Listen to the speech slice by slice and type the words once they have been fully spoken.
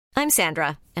I'm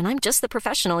Sandra, and I'm just the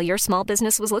professional your small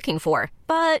business was looking for.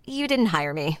 But you didn't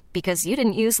hire me because you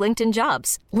didn't use LinkedIn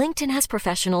Jobs. LinkedIn has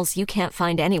professionals you can't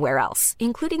find anywhere else,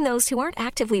 including those who aren't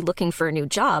actively looking for a new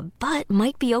job, but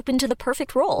might be open to the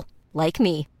perfect role, like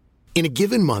me. In a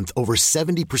given month, over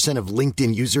 70% of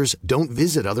LinkedIn users don't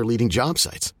visit other leading job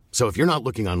sites. So if you're not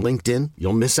looking on LinkedIn,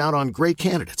 you'll miss out on great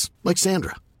candidates like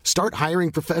Sandra. Start hiring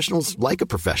professionals like a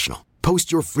professional.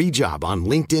 Post your free job on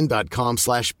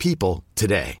linkedin.com/people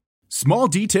today. Small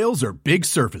details are big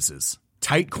surfaces.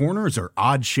 Tight corners are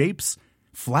odd shapes.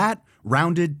 Flat,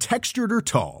 rounded, textured, or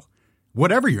tall.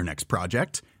 Whatever your next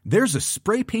project, there's a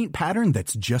spray paint pattern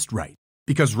that's just right.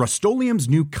 Because Rust-Oleum's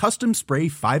new Custom Spray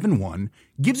 5-in-1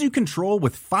 gives you control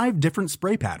with 5 different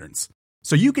spray patterns.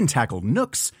 So you can tackle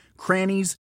nooks,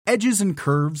 crannies, edges, and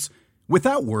curves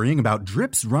without worrying about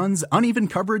drips, runs, uneven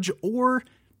coverage, or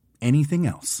anything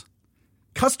else.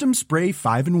 Custom Spray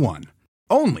 5-in-1.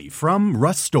 Only from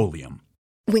Rust-Oleum.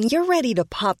 When you're ready to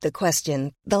pop the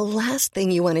question, the last thing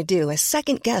you want to do is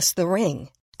second-guess the ring.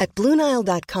 At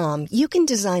BlueNile.com, you can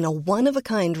design a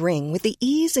one-of-a-kind ring with the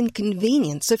ease and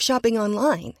convenience of shopping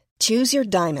online. Choose your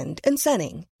diamond and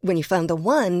setting. When you find the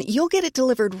one, you'll get it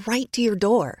delivered right to your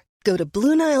door. Go to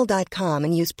BlueNile.com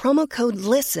and use promo code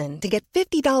LISTEN to get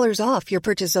 $50 off your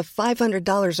purchase of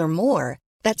 $500 or more.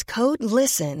 That's code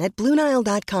LISTEN at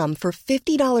BlueNile.com for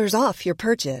 $50 off your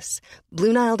purchase.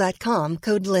 BlueNile.com,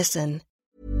 code LISTEN.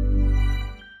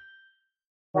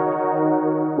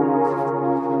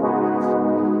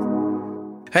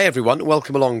 Hey everyone,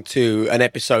 welcome along to an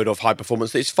episode of High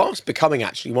Performance that's fast becoming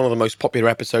actually one of the most popular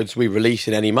episodes we release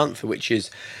in any month, which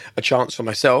is a chance for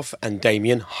myself and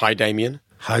Damien. Hi Damien.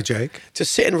 Hi, Jake. To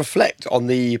sit and reflect on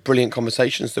the brilliant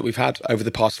conversations that we've had over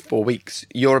the past 4 weeks.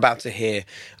 You're about to hear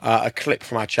a clip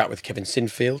from our chat with Kevin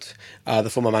Sinfield, the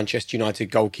former Manchester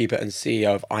United goalkeeper and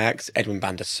CEO of Ajax, Edwin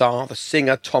van der Sar, the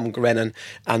singer Tom Grennan,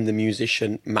 and the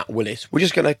musician Matt Willis. We're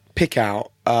just going to pick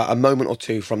out a moment or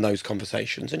two from those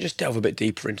conversations and just delve a bit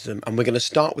deeper into them. And we're going to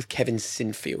start with Kevin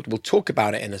Sinfield. We'll talk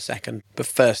about it in a second. But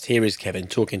first, here is Kevin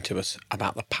talking to us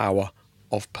about the power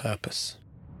of purpose.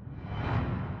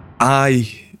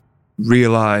 I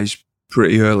realised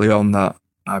pretty early on that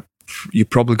you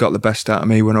probably got the best out of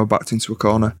me when I backed into a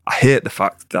corner. I hate the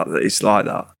fact that it's like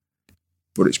that,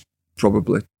 but it's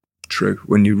probably true.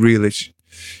 When you really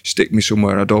stick me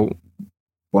somewhere I don't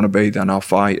want to be, then I'll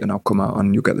fight and I'll come out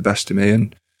and you'll get the best of me.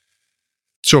 And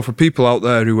so for people out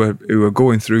there who are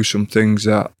going through some things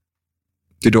that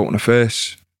they don't want to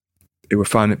face, who are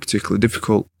finding it particularly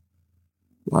difficult,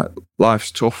 like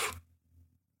life's tough.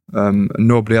 And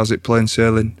nobody has it plain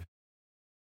sailing.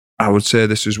 I would say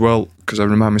this as well, because I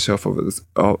remind myself of it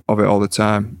all the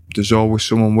time. There's always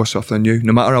someone worse off than you.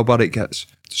 No matter how bad it gets,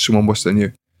 there's someone worse than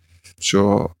you.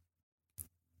 So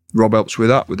Rob helps with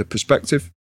that, with the perspective.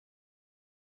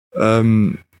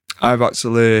 I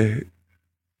actually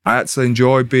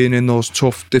enjoy being in those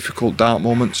tough, difficult, dark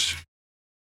moments.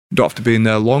 You don't have to be in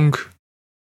there long.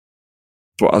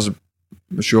 But as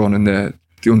was shown in the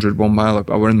 101 mile,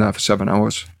 I were in there for 7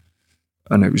 hours.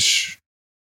 And it's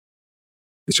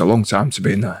a long time to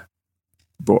be in there.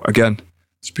 But again,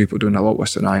 there's people doing a lot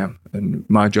worse than I am. And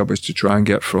my job is to try and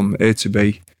get from A to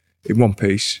B in one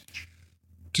piece,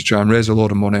 to try and raise a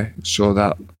load of money so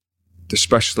that the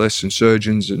specialists and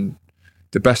surgeons and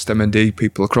the best M&D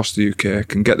people across the UK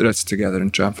can get their heads together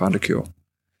and try and find a cure.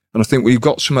 And I think when you've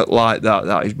got something like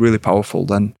that is really powerful,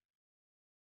 then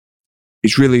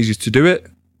it's really easy to do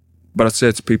it. But I'd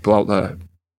say to people out there,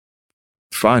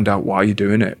 find out why you're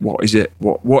doing it. What is it?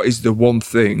 What is the one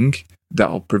thing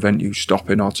that'll prevent you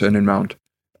stopping or turning around?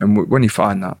 And when you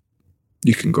find that,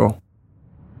 you can go.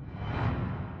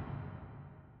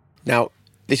 Now,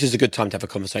 this is a good time to have a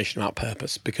conversation about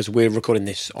purpose, because we're recording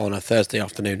this on a Thursday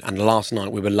afternoon, and last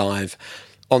night we were live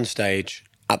on stage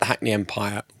at the Hackney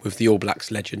Empire with the All Blacks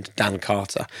legend Dan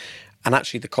Carter. And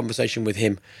actually the conversation with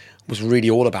him was really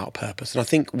all about purpose. And I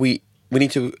think we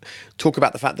need to talk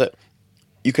about the fact that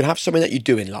you can have something that you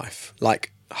do in life,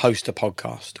 like host a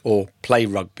podcast or play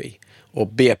rugby or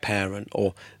be a parent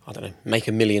or, I don't know, make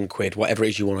 £1 million, whatever it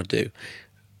is you want to do.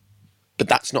 But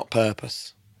that's not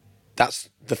purpose. That's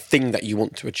the thing that you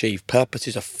want to achieve. Purpose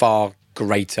is a far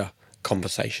greater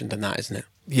conversation than that, isn't it?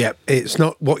 Yeah, it's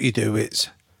not what you do, it's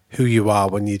who you are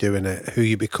when you're doing it, who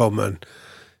you become. And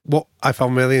what I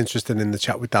found really interesting in the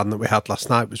chat with Dan that we had last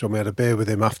night was when we had a beer with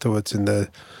him afterwards in the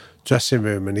dressing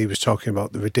room, and he was talking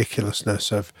about the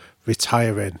ridiculousness of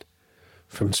retiring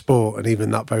from sport, and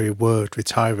even that very word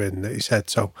retiring that he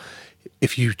said. So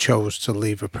if you chose to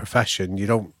leave a profession, you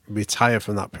don't retire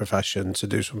from that profession to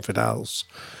do something else.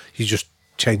 You just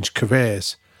change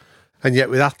careers. And yet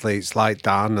with athletes like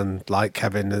Dan and like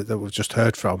Kevin that we've just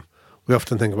heard from, we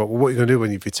often think about, well, what are you going to do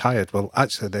when you've retired? Well,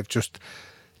 actually, they've just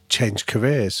changed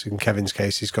careers. In Kevin's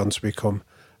case, he's gone to become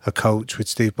a coach with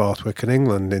Steve Borthwick in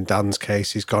England. In Dan's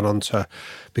case, he's gone on to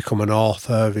become an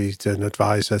author. He's an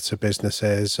advisor to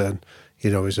businesses and,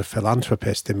 he's a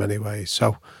philanthropist in many ways.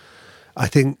 So I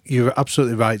think you're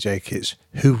absolutely right, Jake. It's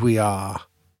who we are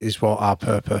is what our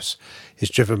purpose is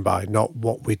driven by, not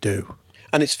what we do.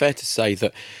 And it's fair to say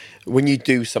that when you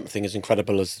do something as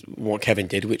incredible as what Kevin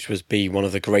did, which was be one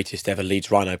of the greatest ever Leeds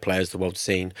Rhino players the world's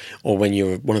seen, or when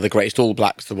you're one of the greatest All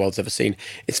Blacks the world's ever seen,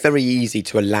 it's very easy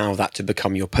to allow that to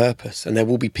become your purpose. And there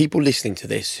will be people listening to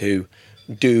this who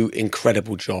do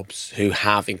incredible jobs, who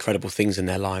have incredible things in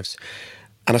their lives.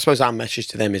 And I suppose our message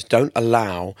to them is don't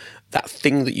allow that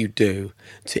thing that you do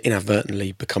to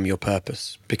inadvertently become your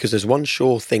purpose. Because there's one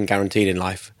sure thing guaranteed in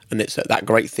life, and it's that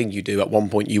great thing you do, at one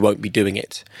point you won't be doing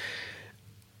it.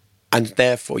 And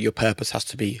therefore, your purpose has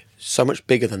to be so much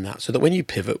bigger than that, so that when you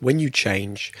pivot, when you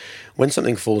change, when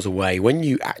something falls away, when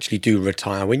you actually do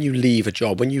retire, when you leave a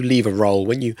job, when you leave a role,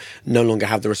 when you no longer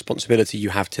have the responsibility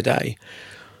you have today,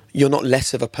 you're not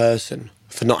less of a person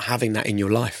for not having that in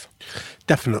your life.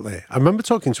 Definitely. I remember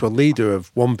talking to a leader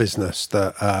of one business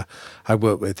that I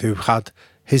worked with who had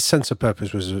his sense of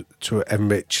purpose was to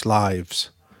enrich lives,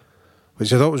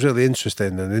 which I thought was really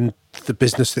interesting. And in the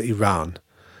business that he ran,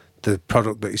 the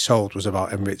product that he sold was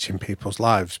about enriching people's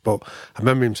lives. But I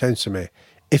remember him saying to me,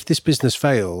 if this business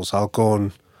fails, I'll go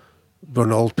and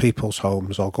run old people's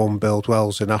homes, I'll go and build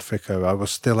wells in Africa. I will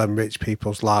still enrich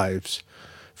people's lives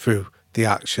through the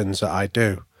actions that I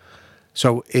do.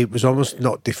 So it was almost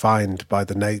not defined by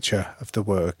the nature of the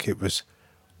work. It was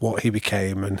what he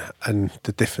became and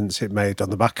the difference it made on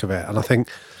the back of it. And I think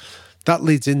that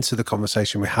leads into the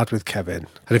conversation we had with Kevin.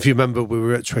 And if you remember, we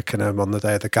were at Twickenham on the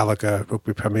day of the Gallagher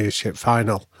Rugby Premiership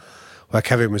final, where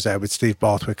Kevin was there with Steve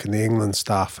Borthwick and the England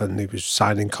staff, and he was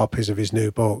signing copies of his new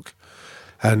book.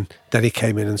 And then he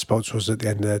came in and spoke to us at the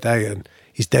end of the day, and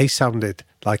his day sounded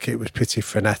like it was pretty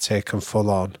frenetic and full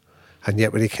on. And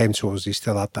yet when he came to us, he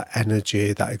still had that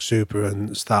energy, that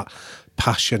exuberance, that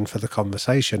passion for the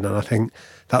conversation. And I think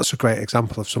that's a great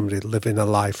example of somebody living a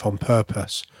life on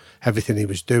purpose. Everything he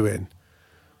was doing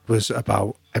was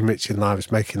about enriching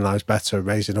lives, making lives better,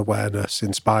 raising awareness,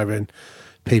 inspiring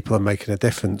people and making a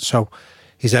difference. So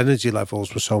his energy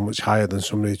levels were so much higher than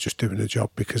somebody just doing a job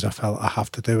because I felt I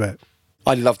have to do it.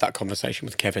 I loved that conversation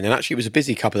with Kevin, and actually it was a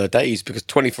busy couple of days because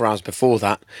 24 hours before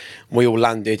that, we all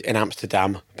landed in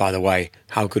Amsterdam. By the way,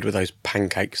 how good were those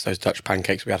pancakes, those Dutch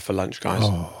pancakes we had for lunch, guys?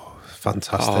 Oh,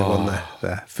 fantastic, wasn't they?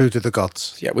 Yeah. Food of the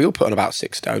gods. Yeah, we all put on about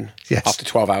 6 stone after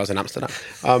 12 hours in Amsterdam.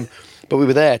 But we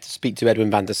were there to speak to Edwin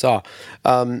van der Sar,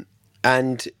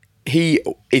 and he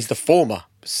is the former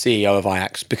CEO of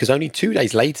Ajax, because only 2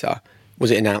 days later was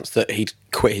it announced that he'd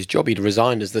quit his job. He'd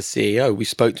resigned as the CEO. We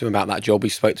spoke to him about that job. We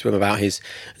spoke to him about his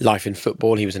life in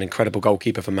football. He was an incredible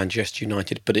goalkeeper for Manchester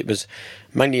United, but it was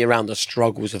mainly around the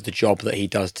struggles of the job that he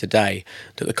does today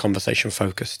that the conversation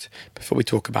focused. Before we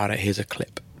talk about it, here's a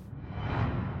clip.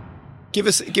 Give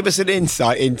us an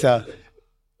insight into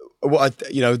what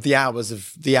the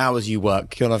hours you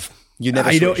work. You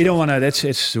never. You don't want to.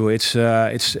 It's true.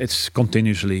 It's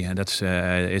continuously, and that's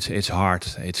it's hard.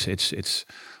 It's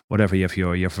whatever. You have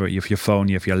your phone,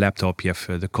 you have your laptop, you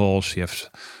have the calls, you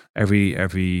have you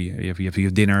have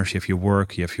your dinners, you have your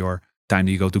work, you have your time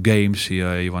that you go to games.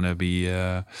 You want to be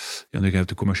you go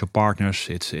to commercial partners.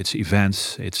 It's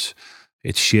events. It's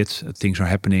shit. Things are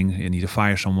happening. You need to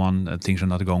fire someone. Things are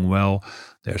not going well.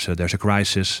 There's a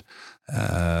crisis.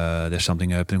 There's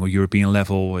something happening on European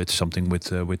level. It's something with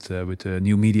a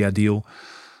new media deal.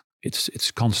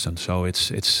 It's constant. So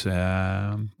it's at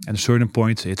a certain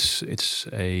point it's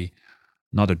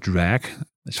not a drag.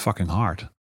 It's fucking hard.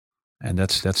 And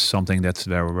that's something that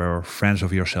where friends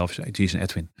of yourself say, geez,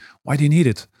 Edwin, why do you need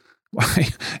it? Why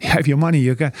you have your money?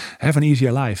 You can have an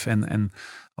easier life. And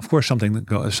of course something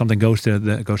goes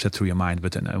that through your mind.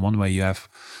 But in one way you have.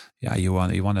 Yeah, you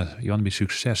want to be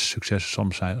success. Success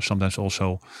is sometimes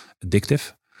also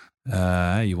addictive.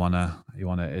 You wanna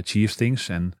achieve things,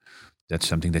 and that's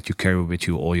something that you carry with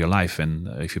you all your life. And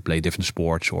if you play different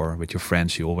sports or with your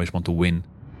friends, you always want to win.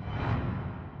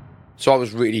 So I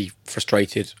was really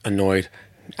frustrated, annoyed,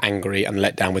 angry, and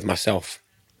let down with myself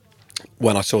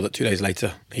when I saw that 2 days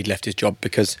later he'd left his job.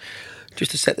 Because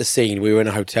just to set the scene, we were in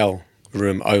a hotel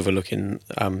room overlooking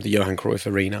the Johan Cruyff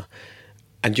Arena.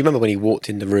 And do you remember when he walked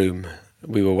in the room,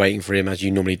 we were waiting for him, as you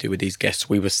normally do with these guests.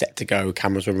 We were set to go,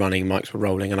 cameras were running, mics were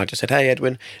rolling, and I just said, hey,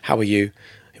 Edwin, how are you?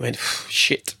 He went,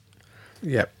 shit.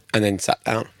 Yep. And then sat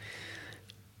down.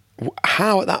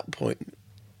 How, at that point,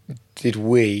 did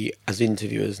we, as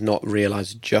interviewers, not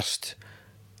realise just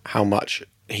how much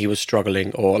he was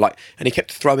struggling, and he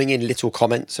kept throwing in little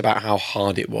comments about how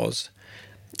hard it was.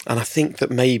 And I think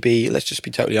that maybe, let's just be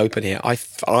totally open here, I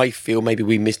feel maybe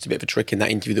we missed a bit of a trick in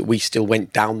that interview, that we still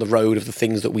went down the road of the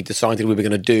things that we decided we were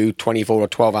going to do 24 or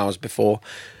 12 hours before,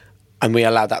 and we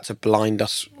allowed that to blind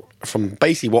us from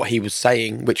basically what he was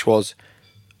saying, which was,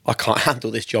 I can't handle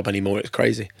this job anymore, it's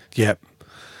crazy. Yep.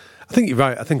 I think you're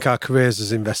right. I think our careers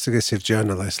as investigative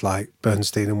journalists, like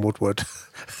Bernstein and Woodward,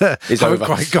 haven't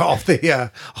quite got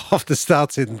off the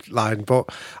starting line.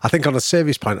 But I think on a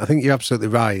serious point, I think you're absolutely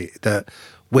right that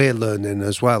we're learning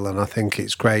as well. And I think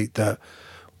it's great that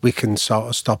we can sort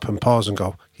of stop and pause and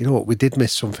go, you know what, we did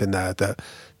miss something there. That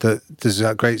there's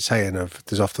that great saying of,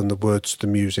 there's often the words, the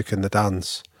music and the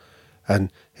dance. And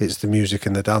it's the music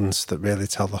and the dance that really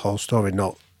tell the whole story,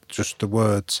 not just the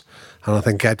words. And I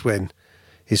think Edwin,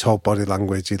 his whole body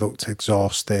language, he looked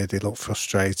exhausted, he looked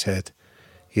frustrated.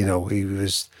 You know, he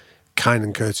was kind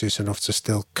and courteous enough to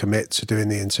still commit to doing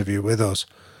the interview with us.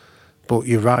 But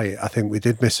you're right, I think we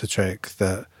did miss a trick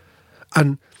that...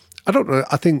 And I don't know,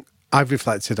 I think I've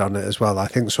reflected on it as well. I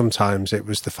think sometimes it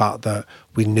was the fact that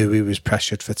we knew he was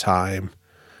pressured for time.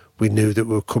 We knew that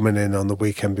we were coming in on the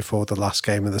weekend before the last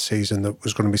game of the season that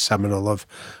was going to be seminal, of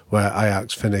where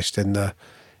Ajax finished in the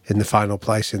final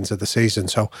placings of the season.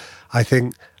 So I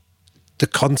think the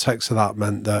context of that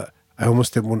meant that I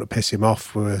almost didn't want to piss him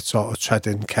off. We were sort of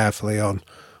treading carefully on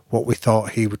what we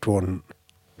thought he would want.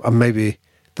 And maybe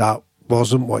that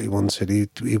wasn't what he wanted.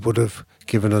 He would have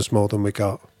given us more than we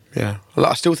got. Yeah. Well,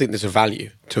 I still think there's a value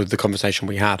to the conversation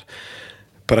we had.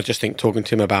 But I just think talking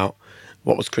to him about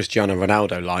what was Cristiano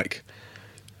Ronaldo like,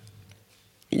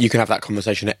 you can have that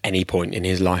conversation at any point in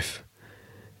his life.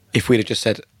 If we'd have just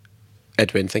said,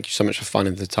 Edwin, thank you so much for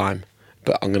finding the time,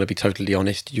 but I'm going to be totally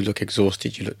honest, you look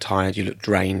exhausted, you look tired, you look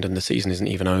drained, and the season isn't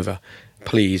even over.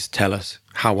 Please tell us,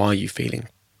 how are you feeling?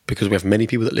 Because we have many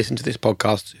people that listen to this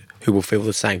podcast who will feel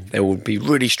the same. They will be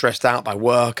really stressed out by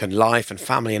work and life and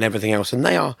family and everything else, and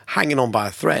they are hanging on by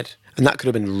a thread. And that could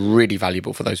have been really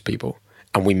valuable for those people,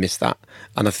 and we missed that.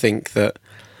 And I think that,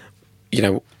 you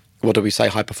know, what do we say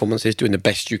high performance is? Doing the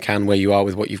best you can where you are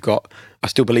with what you've got. I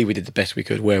still believe we did the best we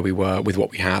could where we were with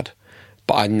what we had.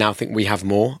 But I now think we have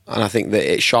more, and I think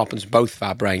that it sharpens both of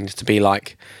our brains to be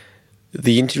like,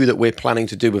 the interview that we're planning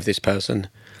to do with this person,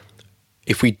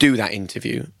 if we do that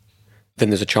interview, then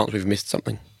there's a chance we've missed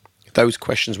something. Those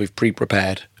questions we've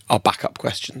pre-prepared are backup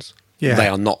questions. Yeah. They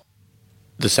are not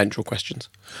the central questions.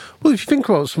 Well, if you think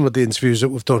about some of the interviews that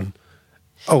we've done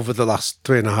over the last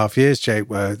 3.5 years, Jake,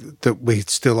 that we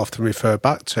still often refer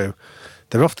back to,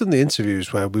 they're often the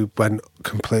interviews where we went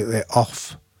completely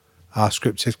off our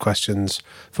scripted questions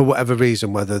for whatever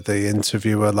reason, whether the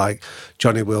interviewer, like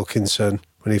Johnny Wilkinson,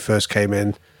 when he first came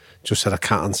in, just said, I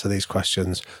can't answer these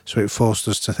questions. So it forced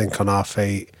us to think on our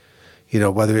feet. You know,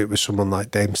 whether it was someone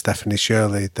like Dame Stephanie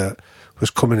Shirley that was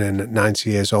coming in at 90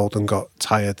 years old and got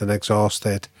tired and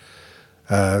exhausted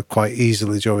quite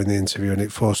easily during the interview, and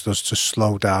it forced us to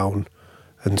slow down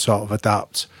and sort of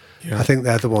adapt. Yeah. I think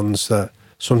they're the ones that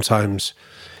sometimes...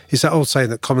 It's that old saying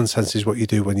that common sense is what you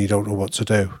do when you don't know what to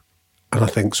do. And I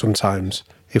think sometimes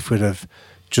if we'd have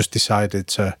just decided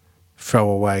to throw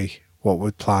away what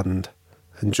we'd planned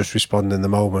and just respond in the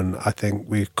moment, I think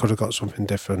we could have got something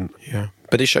different. Yeah,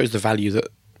 but it shows the value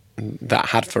that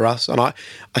had for us. And I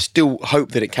still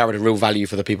hope that it carried a real value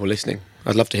for the people listening.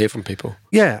 I'd love to hear from people.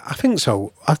 Yeah, I think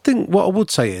so. I think what I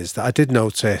would say is that I did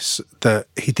notice that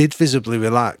he did visibly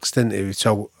relax, didn't he?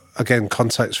 So again,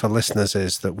 context for listeners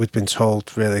is that we'd been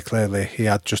told really clearly he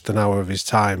had just an hour of his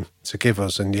time to give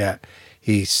us, and yet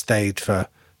he stayed for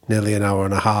nearly an hour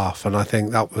and a half. And I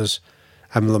think that was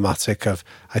emblematic of,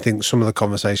 I think, some of the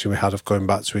conversation we had of going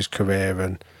back to his career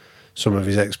and some of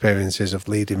his experiences of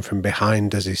leading from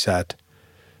behind, as he said,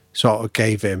 sort of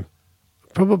gave him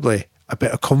probably a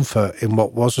bit of comfort in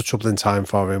what was a troubling time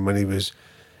for him when he was,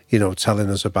 you know, telling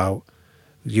us about,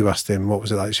 you asked him, what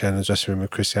was it like sharing a dressing room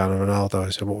with Cristiano Ronaldo? I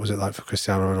said, what was it like for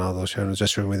Cristiano Ronaldo sharing a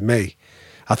dressing room with me?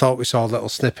 I thought we saw little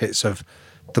snippets of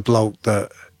the bloke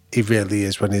that he really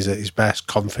is when he's at his best,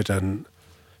 confident,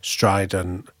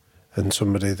 strident, and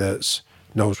somebody that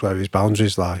knows where his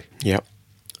boundaries lie. Yep.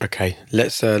 Okay,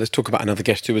 let's talk about another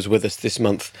guest who was with us this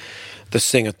month, the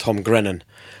singer Tom Grennan.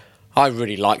 I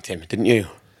really liked him, didn't you?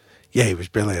 Yeah, he was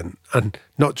brilliant. And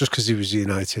not just because he was a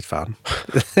United fan,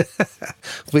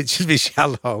 which would be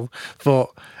shallow, but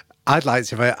I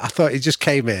liked him. I thought he just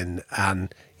came in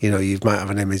and, you know, you might have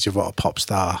an image of what a pop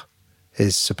star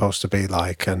is supposed to be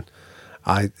like. And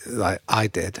I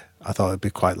did. I thought it'd be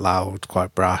quite loud,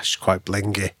 quite brash, quite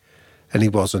blingy. And he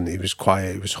wasn't. He was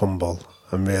quiet, he was humble.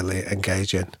 and really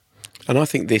engaging. And I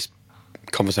think this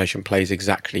conversation plays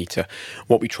exactly to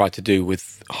what we try to do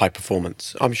with high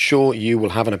performance. I'm sure you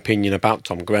will have an opinion about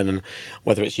Tom Grennan,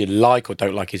 whether it's you like or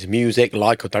don't like his music,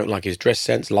 like or don't like his dress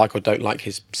sense, like or don't like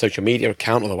his social media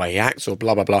account or the way he acts or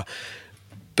blah, blah, blah.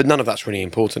 But none of that's really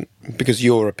important, because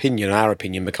your opinion, our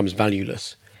opinion, becomes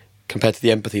valueless compared to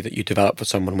the empathy that you develop for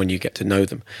someone when you get to know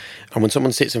them. And when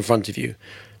someone sits in front of you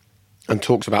and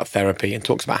talks about therapy and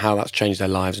talks about how that's changed their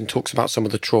lives and talks about some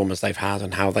of the traumas they've had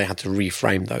and how they had to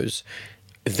reframe those,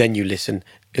 then you listen,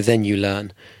 then you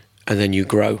learn, and then you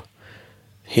grow.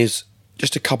 Here's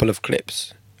just a couple of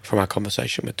clips from our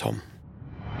conversation with Tom.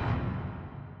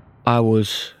 I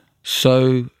was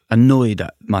so annoyed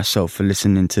at myself for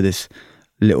listening to this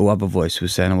little other voice who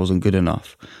was saying I wasn't good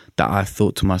enough, that I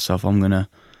thought to myself, I'm going to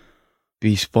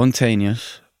be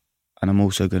spontaneous, and I'm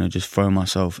also going to just throw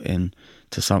myself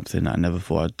into something that I never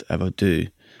thought I'd ever do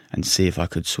and see if I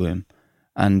could swim.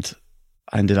 And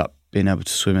I ended up being able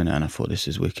to swim in it, and I thought, this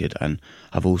is wicked. And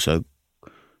I've also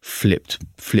flipped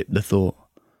the thought.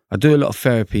 I do a lot of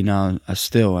therapy now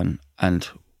still, and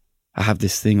I have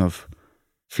this thing of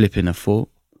flipping a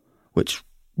thought, which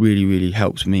really, really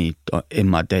helps me in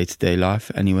my day-to-day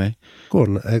life anyway. Go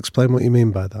on, explain what you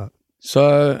mean by that.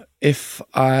 So if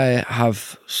I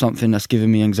have something that's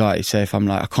giving me anxiety, say if I'm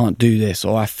like, I can't do this,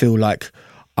 or I feel like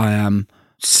I am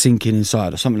sinking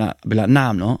inside or something like that, I'll be like, nah,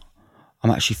 I'm not.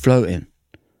 I'm actually floating.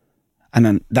 And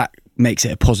then that makes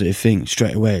it a positive thing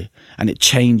straight away. And it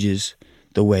changes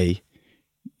the way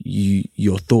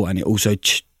your thought, and it also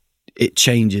it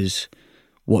changes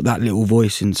what that little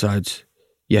voice inside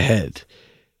your head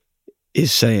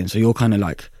is saying. So you're kind of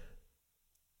like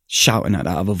shouting at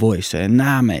that other voice saying,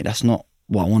 nah, mate, that's not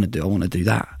what I want to do. I want to do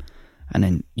that. And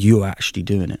then you're actually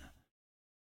doing it.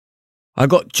 I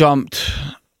got jumped,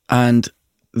 and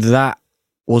that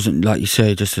wasn't, like you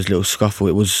say, just a little scuffle.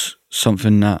 It was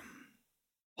something that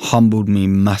humbled me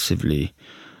massively,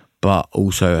 but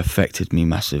also affected me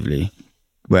massively,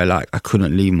 where like I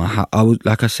couldn't leave my house.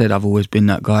 Like I said, I've always been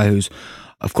that guy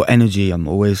I've got energy. And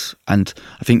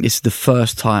I think this is the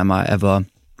first time I ever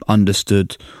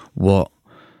understood what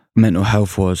mental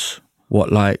health was,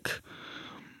 what like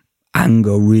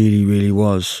anger really, really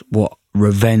was, what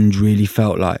revenge really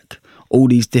felt like. All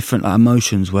these different like,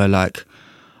 emotions where like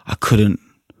I couldn't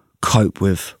cope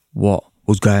with what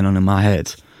was going on in my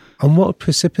head. And what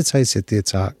precipitated the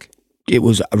attack? It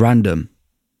was random.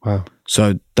 Wow.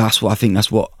 So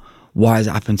why has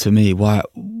it happened to me? Why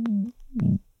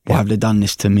have they done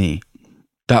this to me?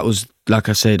 That was, like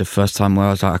I say, the first time where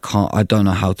I was like, I don't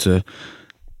know how to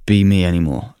be me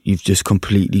anymore. You've just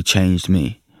completely changed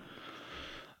me.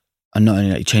 And not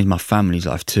only that, you changed my family's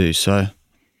life too. So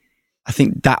I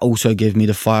think that also gave me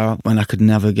the fire when I could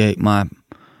navigate my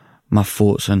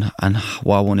thoughts and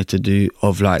what I wanted to do,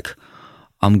 of like,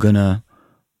 I'm gonna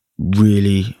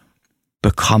really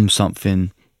become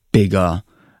something bigger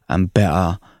and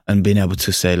better, and being able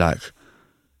to say like,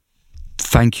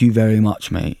 thank you very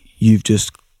much, mate. You've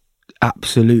just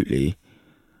absolutely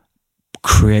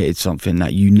created something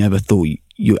that you never thought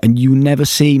and you never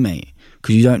see, mate,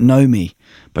 because you don't know me,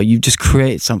 but you've just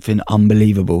created something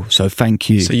unbelievable. So thank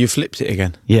you. So you flipped it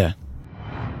again? Yeah.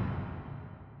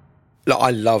 Look,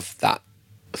 I love that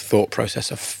thought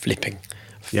process of flipping.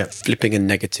 Yeah. Flipping a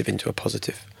negative into a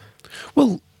positive.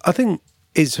 Well, I think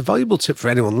it's a valuable tip for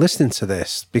anyone listening to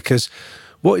this, because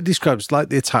what he describes, like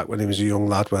the attack when he was a young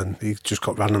lad, when he just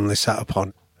got randomly set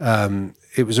upon,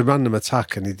 it was a random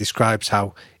attack, and he describes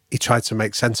how he tried to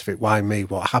make sense of it. Why me?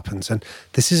 What happens? And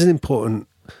this is an important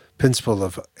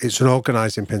principle it's an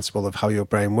organising principle of how your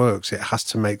brain works. It has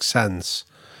to make sense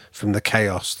from the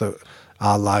chaos that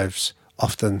our lives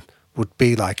often would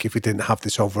be like if we didn't have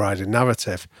this overriding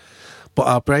narrative. But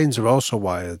our brains are also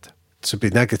wired to be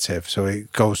negative, so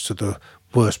it goes to the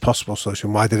worst possible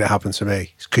solution. Why did it happen to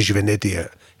me? It's because you're an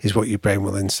idiot, is what your brain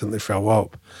will instantly throw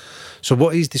up. So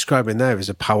what he's describing there is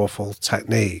a powerful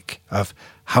technique of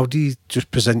how do you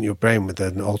just present your brain with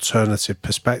an alternative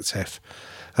perspective.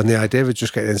 And the idea of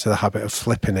just getting into the habit of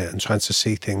flipping it and trying to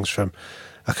see things from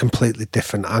a completely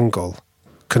different angle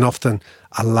can often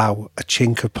allow a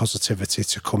chink of positivity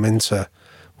to come into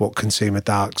what can seem a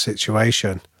dark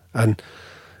situation. And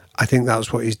I think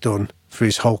that's what he's done for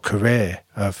his whole career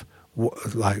of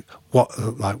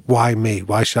why me?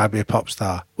 Why should I be a pop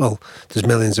star? Well, there's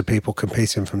millions of people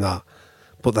competing from that.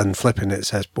 But then flipping it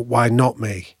says, but why not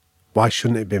me? Why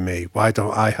shouldn't it be me? Why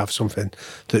don't I have something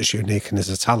that's unique and is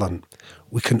a talent?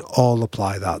 We can all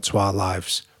apply that to our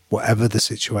lives, whatever the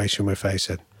situation we're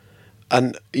facing.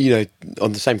 And, you know,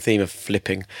 on the same theme of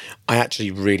flipping, I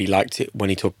actually really liked it when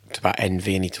he talked about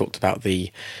envy and he talked about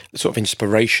the sort of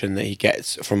inspiration that he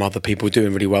gets from other people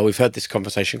doing really well. We've heard this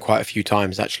conversation quite a few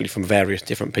times, actually, from various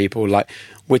different people. Like,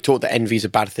 we're taught that envy is a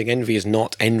bad thing. Envy is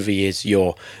not. Envy is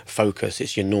your focus.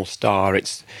 It's your North Star.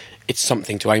 It's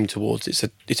something to aim towards.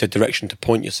 It's a direction to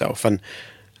point yourself. And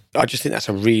I just think that's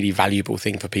a really valuable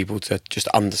thing for people to just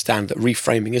understand, that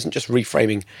reframing isn't just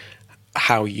reframing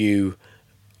how you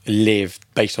live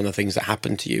based on the things that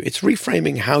happen to you. It's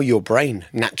reframing how your brain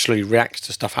naturally reacts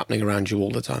to stuff happening around you all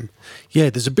the time.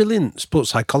 Yeah, there's a brilliant sports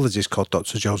psychologist called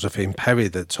Dr. Josephine Perry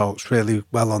that talks really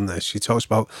well on this. She talks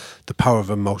about the power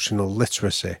of emotional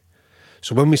literacy.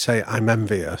 So when we say I'm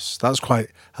envious, that's quite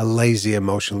a lazy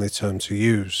emotionally term to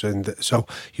use. And so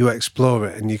you explore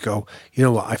it and you go, you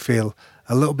know what, I feel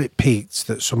a little bit piqued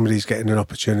that somebody's getting an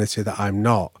opportunity that I'm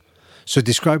not. So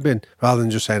describing, rather than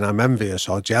just saying I'm envious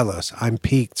or jealous, I'm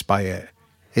piqued by it.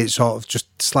 It sort of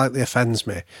just slightly offends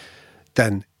me.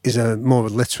 Then is a more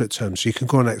literate term. So you can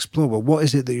go and explore, well, what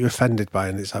is it that you're offended by?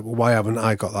 And it's like, well, why haven't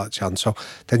I got that chance? So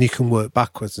then you can work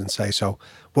backwards and say, so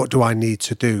what do I need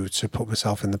to do to put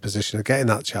myself in the position of getting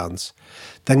that chance?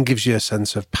 Then gives you a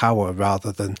sense of power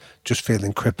rather than just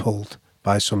feeling crippled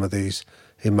by some of these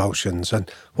emotions. And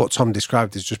what Tom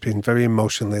described is just being very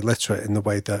emotionally literate in the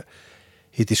way that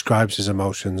he describes his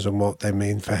emotions and what they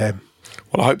mean for him.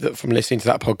 Well, I hope that from listening to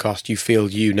that podcast, you feel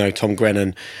you know Tom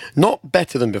Grennan, not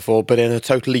better than before, but in a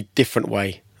totally different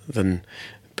way than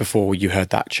before you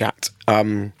heard that chat.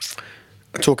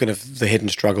 Talking of the hidden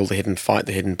struggle, the hidden fight,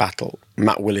 the hidden battle,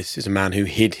 Matt Willis is a man who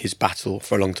hid his battle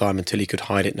for a long time until he could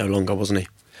hide it no longer, wasn't he?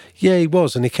 Yeah, he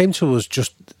was. And he came to us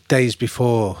just days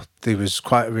before. There was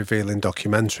quite a revealing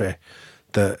documentary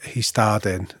that he starred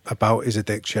in about his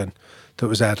addiction that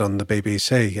was aired on the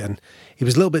BBC, and he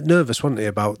was a little bit nervous, wasn't he,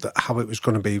 about how it was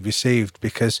going to be received,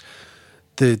 because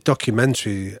the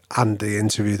documentary and the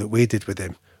interview that we did with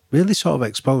him really sort of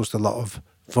exposed a lot of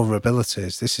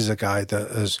vulnerabilities. This is a guy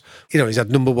that has, you know, he's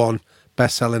had number one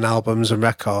best-selling albums and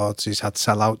records, he's had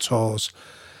sell-out tours,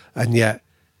 and yet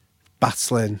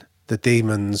battling the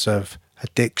demons of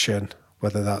addiction,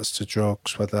 whether that's to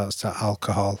drugs, whether that's to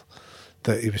alcohol,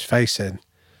 that he was facing,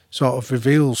 sort of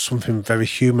reveals something very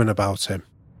human about him.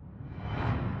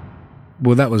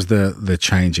 Well, that was the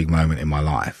changing moment in my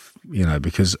life, you know,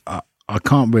 because I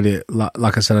can't really,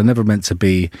 like I said, I never meant to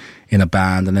be in a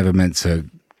band. I never meant to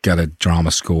go to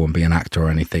drama school and be an actor or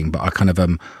anything. But I kind of,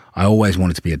 I always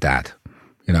wanted to be a dad.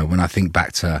 You know, when I think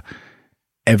back to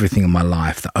everything in my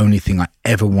life, the only thing I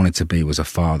ever wanted to be was a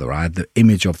father. I had the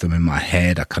image of them in my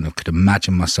head. I kind of could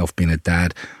imagine myself being a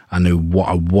dad. I knew what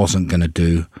I wasn't going to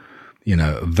do. You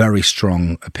know, a very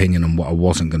strong opinion on what I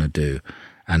wasn't going to do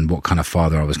and what kind of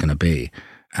father I was going to be.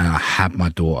 And I had my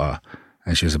daughter,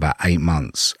 and she was about 8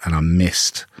 months, and I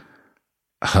missed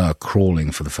her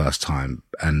crawling for the first time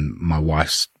and my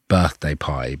wife's birthday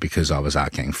party because I was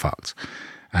out getting fucked.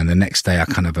 And the next day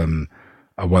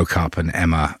I woke up and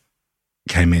Emma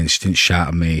came in. She didn't shout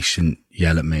at me, she didn't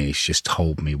yell at me, she just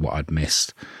told me what I'd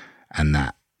missed and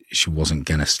that she wasn't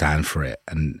going to stand for it.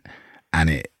 And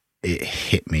it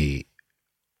hit me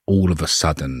all of a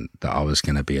sudden that I was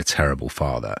going to be a terrible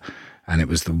father. And it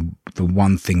was the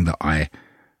one thing that I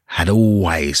had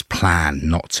always planned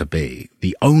not to be,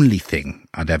 the only thing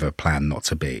I'd ever planned not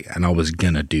to be. And I was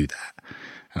going to do that.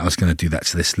 And I was going to do that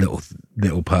to this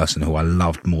little person who I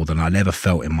loved more than I'd ever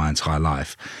felt in my entire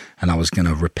life. And I was going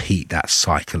to repeat that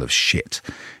cycle of shit.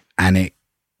 And it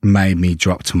made me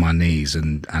drop to my knees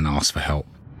and ask for help.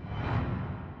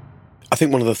 I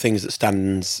think one of the things that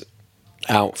stands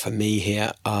out for me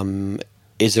here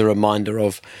is a reminder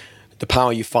of the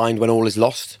power you find when all is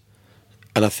lost.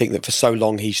 And I think that for so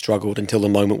long he struggled until the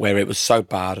moment where it was so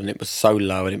bad and it was so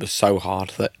low and it was so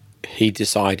hard that he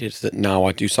decided that now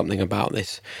I do something about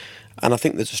this. And I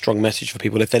think there's a strong message for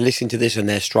people. If they're listening to this and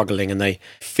they're struggling and they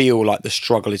feel like the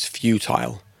struggle is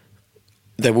futile,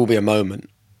 there will be a moment.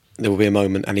 There will be a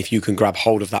moment. And if you can grab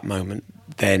hold of that moment,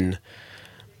 then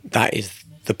that is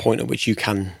the point at which you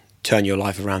can turn your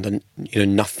life around, and you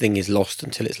know nothing is lost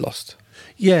until it's lost.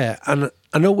 Yeah, and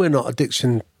I know we're not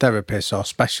addiction therapists or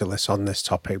specialists on this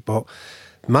topic, but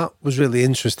Matt was really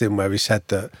interesting where he said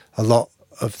that a lot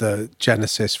of the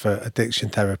genesis for addiction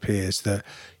therapy is that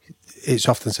it's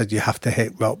often said you have to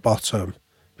hit rock bottom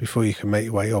before you can make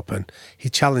your way up, and he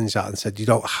challenged that and said you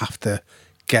don't have to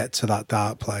get to that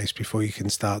dark place before you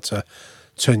can start to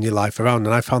turn your life around.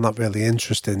 And I found that really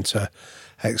interesting to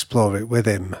explore it with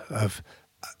him,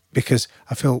 because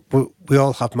I feel we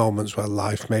all have moments where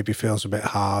life maybe feels a bit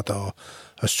hard or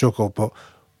a struggle, but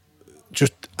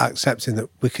just accepting that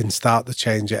we can start the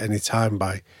change at any time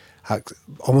by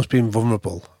almost being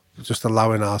vulnerable, just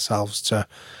allowing ourselves to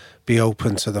be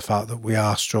open to the fact that we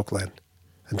are struggling,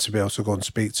 and to be able to go and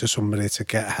speak to somebody, to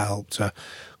get help, to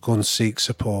go and seek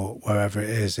support wherever it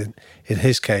is. In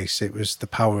his case, it was the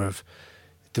power of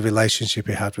the relationship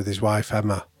he had with his wife,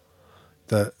 Emma.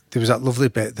 That there was that lovely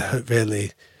bit that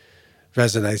really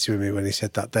resonated with me when he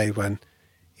said that day when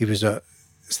he was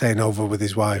staying over with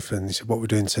his wife, and he said, "What we're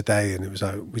doing today?" And it was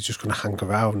like, "We're just going to hang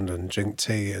around and drink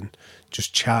tea and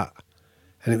just chat."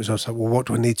 And it was also like, "Well, what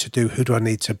do I need to do? Who do I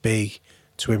need to be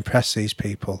to impress these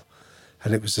people?"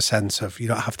 And it was the sense of, you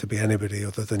don't have to be anybody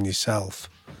other than yourself.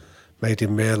 Made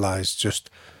him realise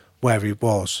just where he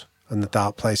was and the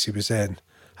dark place he was in.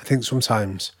 I think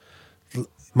sometimes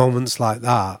moments like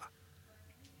that,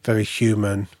 very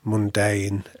human,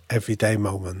 mundane, everyday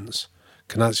moments,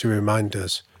 can actually remind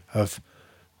us of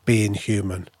being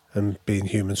human. And being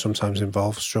human sometimes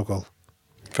involves struggle.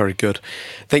 Very good.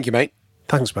 Thank you, mate.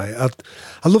 Thanks, mate.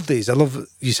 I love these. I love,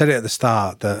 you said it at the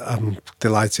start, that I'm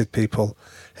delighted people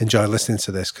enjoy listening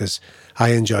to this, because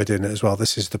I enjoy doing it as well.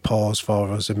 This is the pause for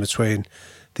us in between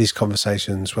these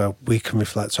conversations where we can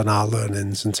reflect on our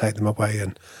learnings and take them away,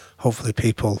 and hopefully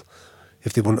people,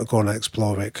 if they want to go and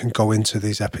explore it, can go into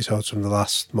these episodes from the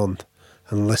last month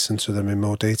and listen to them in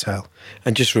more detail.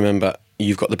 And just remember,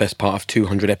 you've got the best part of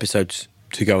 200 episodes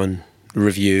to go and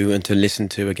review and to listen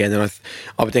to again. And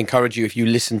I would encourage you, if you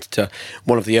listened to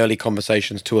one of the early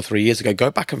conversations 2 or 3 years ago, go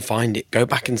back and find it. Go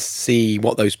back and see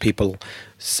what those people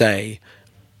say.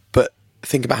 But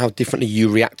think about how differently you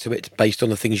react to it based on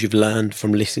the things you've learned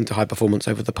from listening to High Performance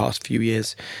over the past few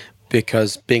years.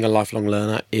 Because being a lifelong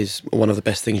learner is one of the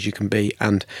best things you can be.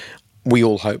 And we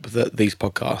all hope that these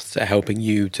podcasts are helping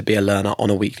you to be a learner on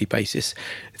a weekly basis.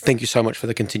 Thank you so much for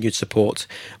the continued support.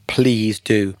 Please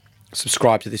do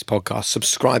subscribe to this podcast.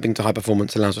 Subscribing to High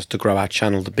Performance allows us to grow our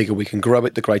channel. The bigger we can grow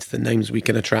it, the greater the names we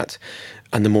can attract,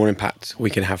 and the more impact we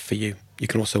can have for you. You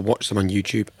can also watch them on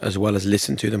YouTube as well as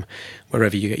listen to them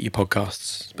wherever you get your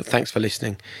podcasts. But thanks for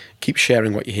listening. Keep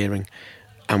sharing what you're hearing,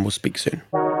 and we'll speak soon.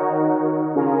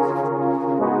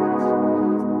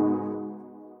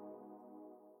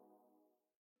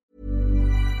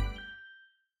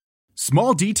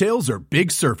 Small details are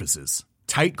big surfaces.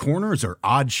 Tight corners are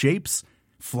odd shapes.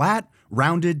 Flat,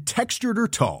 rounded, textured, or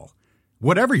tall.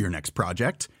 Whatever your next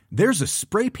project, there's a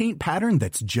spray paint pattern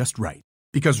that's just right.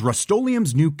 Because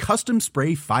Rust-Oleum's new Custom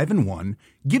Spray 5-in-1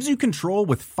 gives you control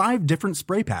with 5 different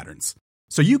spray patterns.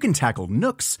 So you can tackle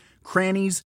nooks,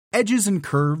 crannies, edges, and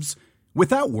curves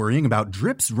without worrying about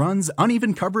drips, runs,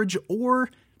 uneven coverage,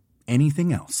 or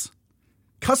anything else.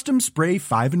 Custom Spray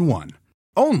 5-in-1.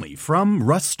 Only from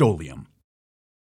Rust-Oleum.